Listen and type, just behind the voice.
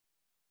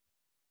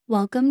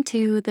Welcome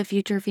to the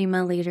Future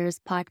Female Leaders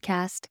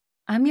podcast.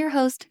 I'm your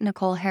host,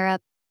 Nicole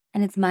Harrop,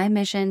 and it's my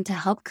mission to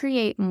help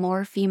create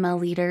more female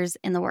leaders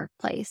in the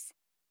workplace.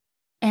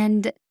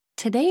 And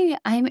today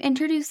I'm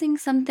introducing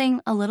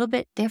something a little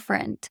bit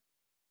different.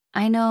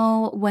 I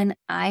know when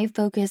I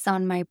focus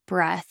on my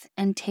breath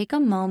and take a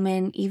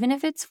moment, even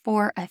if it's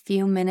for a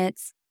few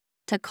minutes,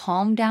 to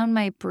calm down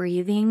my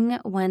breathing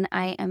when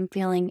I am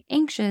feeling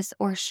anxious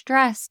or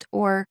stressed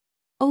or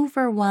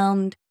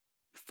overwhelmed,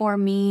 for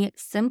me,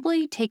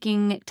 simply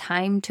taking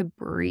time to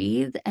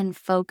breathe and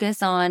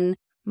focus on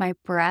my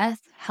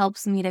breath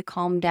helps me to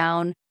calm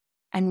down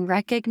and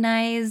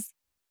recognize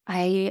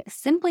I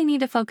simply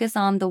need to focus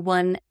on the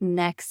one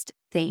next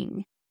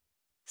thing.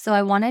 So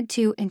I wanted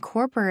to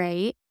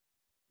incorporate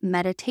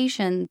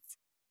meditations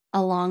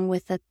along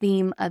with the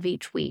theme of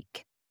each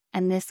week.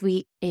 And this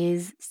week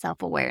is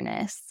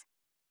self-awareness.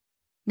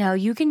 Now,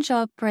 you can show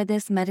up for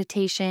this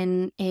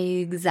meditation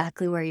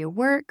exactly where you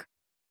work,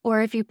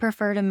 or if you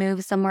prefer to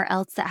move somewhere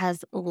else that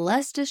has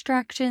less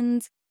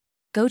distractions,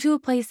 go to a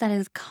place that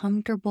is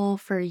comfortable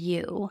for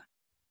you.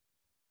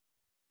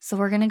 So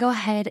we're going to go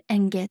ahead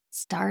and get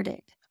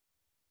started.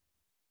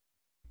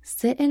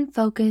 Sit and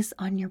focus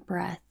on your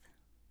breath.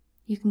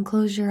 You can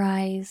close your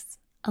eyes,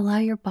 allow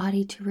your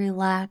body to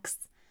relax,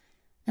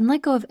 and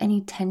let go of any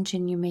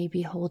tension you may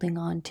be holding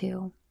on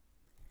to.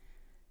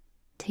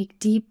 Take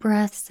deep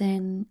breaths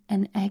in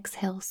and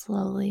exhale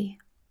slowly.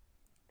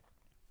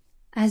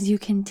 As you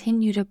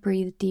continue to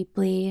breathe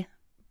deeply,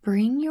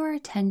 bring your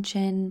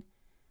attention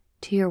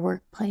to your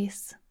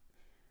workplace.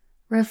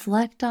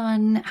 Reflect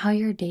on how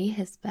your day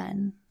has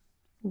been.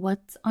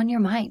 What's on your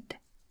mind?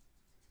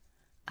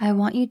 I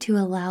want you to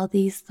allow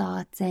these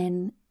thoughts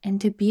in and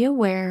to be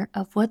aware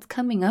of what's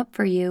coming up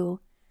for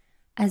you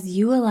as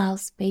you allow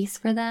space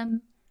for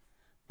them,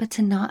 but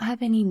to not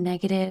have any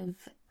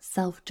negative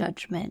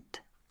self-judgment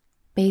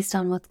based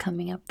on what's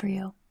coming up for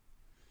you.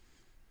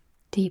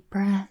 Deep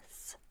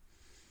breaths.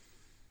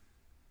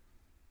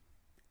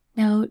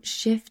 Now,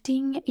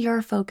 shifting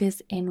your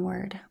focus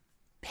inward,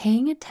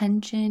 paying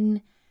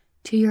attention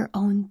to your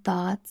own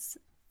thoughts,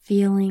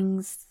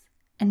 feelings,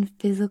 and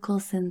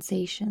physical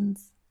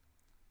sensations.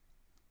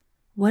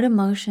 What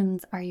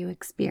emotions are you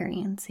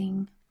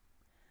experiencing?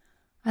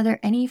 Are there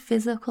any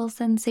physical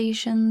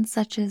sensations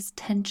such as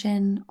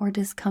tension or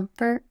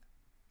discomfort?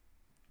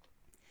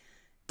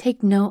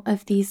 Take note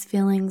of these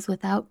feelings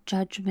without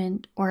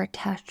judgment or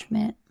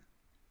attachment.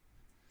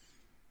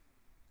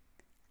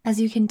 As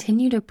you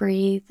continue to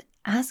breathe,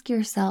 ask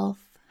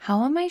yourself,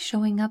 how am I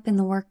showing up in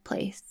the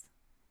workplace?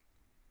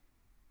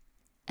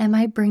 Am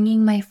I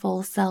bringing my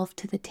full self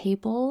to the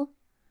table,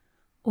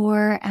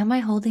 or am I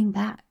holding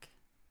back?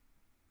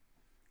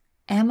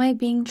 Am I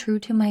being true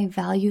to my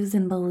values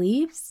and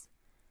beliefs,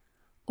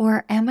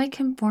 or am I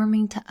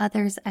conforming to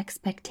others'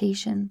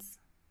 expectations?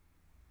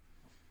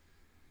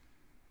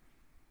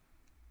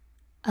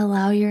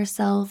 Allow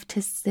yourself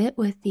to sit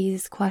with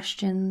these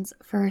questions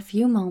for a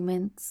few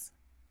moments.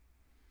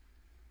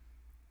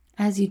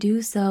 As you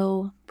do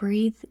so,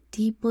 breathe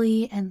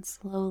deeply and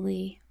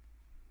slowly.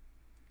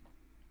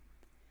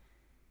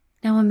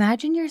 Now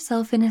imagine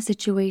yourself in a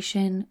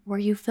situation where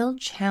you feel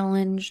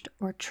challenged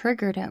or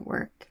triggered at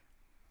work.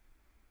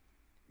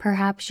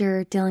 Perhaps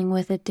you're dealing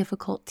with a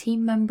difficult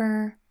team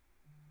member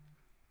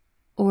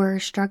or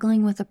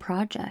struggling with a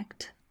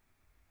project.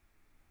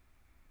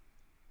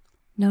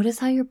 Notice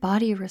how your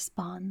body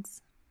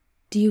responds.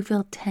 Do you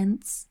feel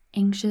tense,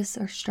 anxious,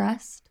 or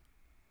stressed?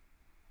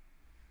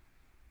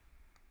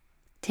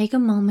 Take a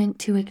moment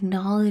to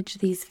acknowledge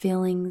these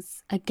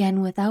feelings, again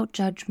without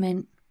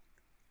judgment.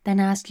 Then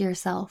ask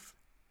yourself,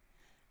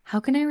 how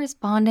can I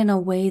respond in a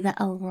way that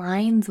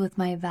aligns with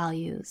my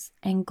values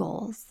and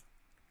goals?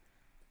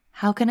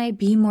 How can I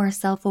be more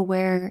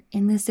self-aware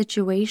in this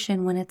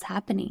situation when it's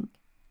happening?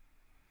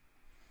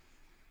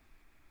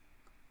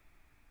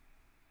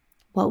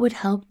 What would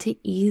help to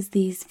ease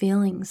these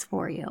feelings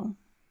for you?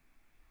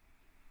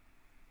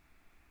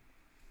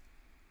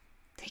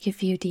 Take a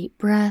few deep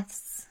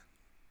breaths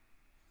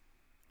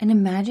and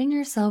imagine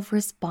yourself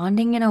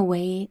responding in a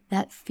way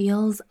that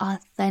feels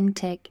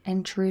authentic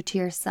and true to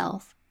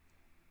yourself.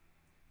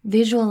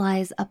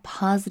 Visualize a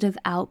positive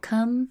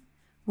outcome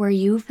where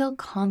you feel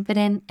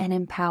confident and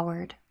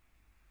empowered.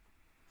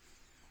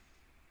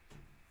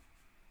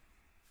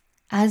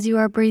 As you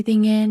are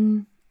breathing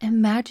in,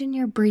 imagine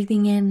you're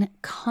breathing in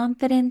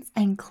confidence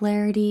and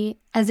clarity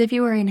as if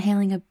you were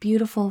inhaling a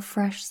beautiful,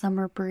 fresh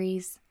summer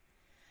breeze.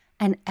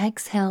 And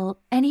exhale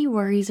any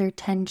worries or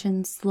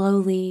tension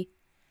slowly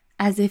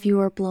as if you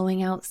were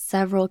blowing out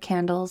several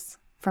candles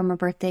from a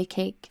birthday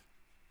cake.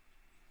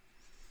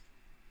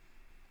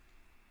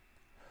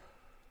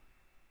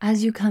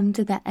 As you come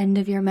to the end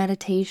of your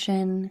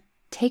meditation,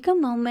 take a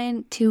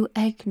moment to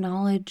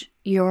acknowledge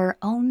your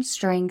own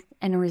strength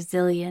and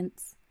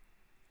resilience.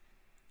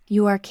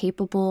 You are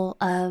capable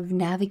of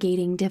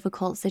navigating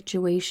difficult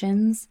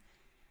situations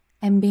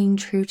and being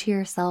true to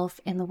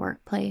yourself in the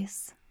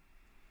workplace.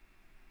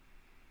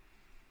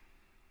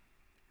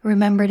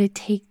 Remember to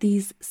take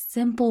these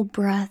simple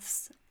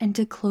breaths and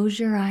to close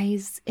your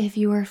eyes if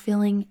you are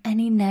feeling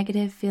any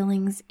negative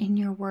feelings in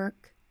your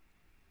work,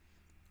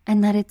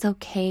 and that it's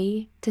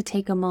okay to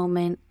take a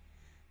moment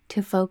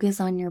to focus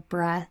on your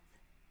breath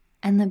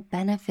and the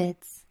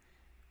benefits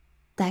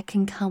that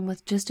can come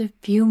with just a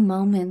few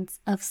moments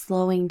of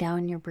slowing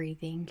down your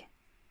breathing.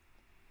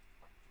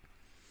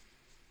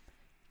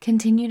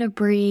 Continue to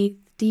breathe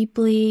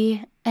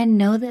deeply and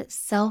know that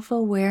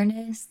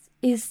self-awareness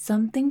is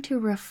something to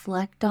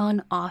reflect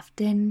on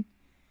often,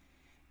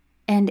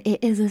 and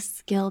it is a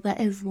skill that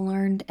is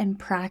learned and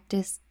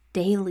practiced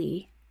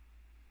daily.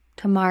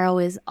 Tomorrow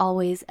is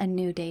always a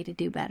new day to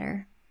do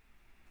better.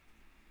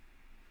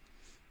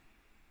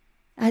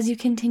 As you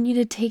continue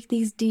to take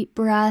these deep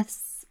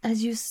breaths,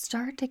 as you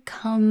start to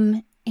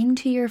come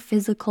into your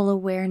physical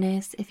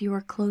awareness, if you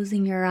are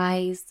closing your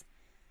eyes,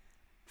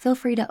 feel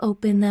free to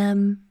open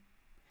them.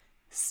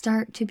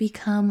 Start to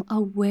become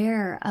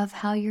aware of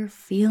how you're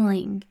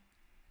feeling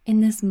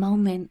in this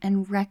moment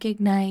and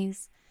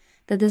recognize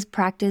that this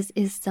practice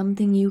is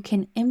something you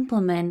can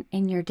implement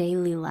in your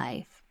daily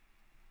life.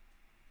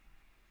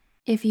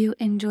 If you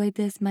enjoyed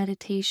this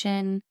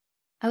meditation,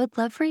 I would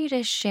love for you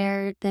to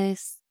share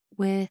this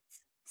with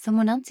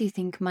someone else you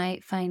think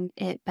might find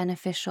it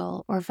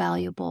beneficial or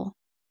valuable.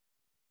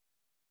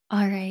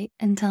 All right,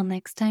 until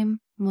next time,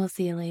 we'll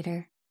see you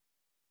later.